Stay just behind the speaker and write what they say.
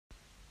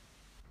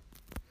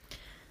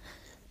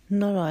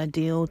Not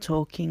ideal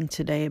talking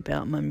today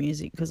about my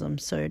music because I'm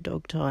so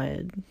dog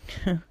tired.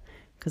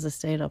 Because I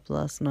stayed up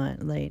last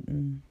night late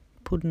and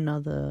put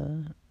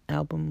another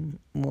album,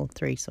 well,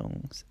 3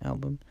 songs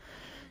album,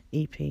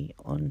 EP,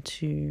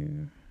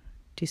 onto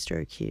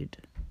DistroKid.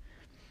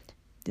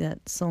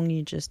 That song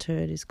you just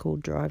heard is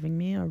called Driving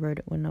Me. I wrote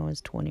it when I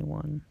was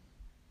 21.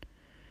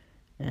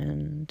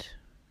 And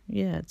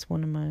yeah, it's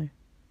one of my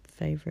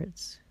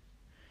favourites.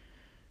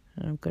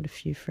 And I've got a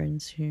few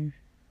friends who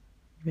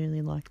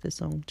really like the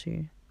song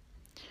too.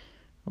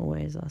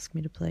 Always ask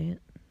me to play it.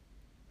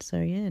 So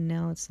yeah,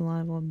 now it's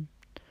live on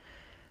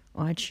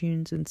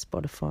iTunes and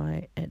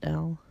Spotify et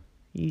al.,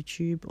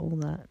 YouTube, all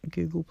that,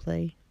 Google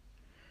Play.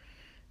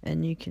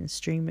 And you can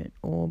stream it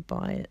or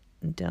buy it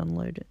and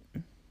download it.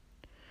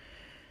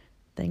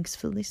 Thanks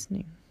for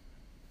listening.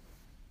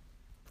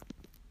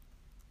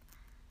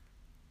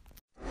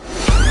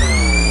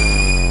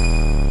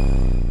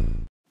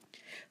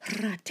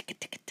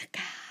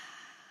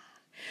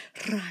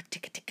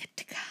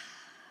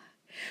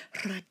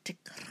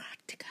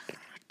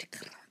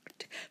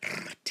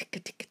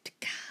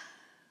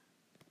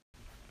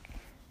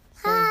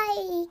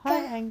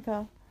 Hi,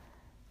 Anchor.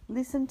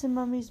 Listen to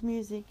Mummy's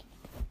music.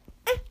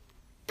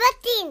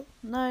 Button.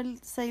 No,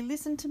 say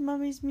listen to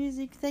Mummy's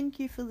music. Thank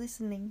you for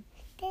listening.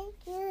 Thank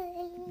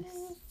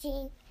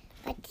you.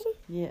 Button.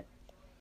 Yeah.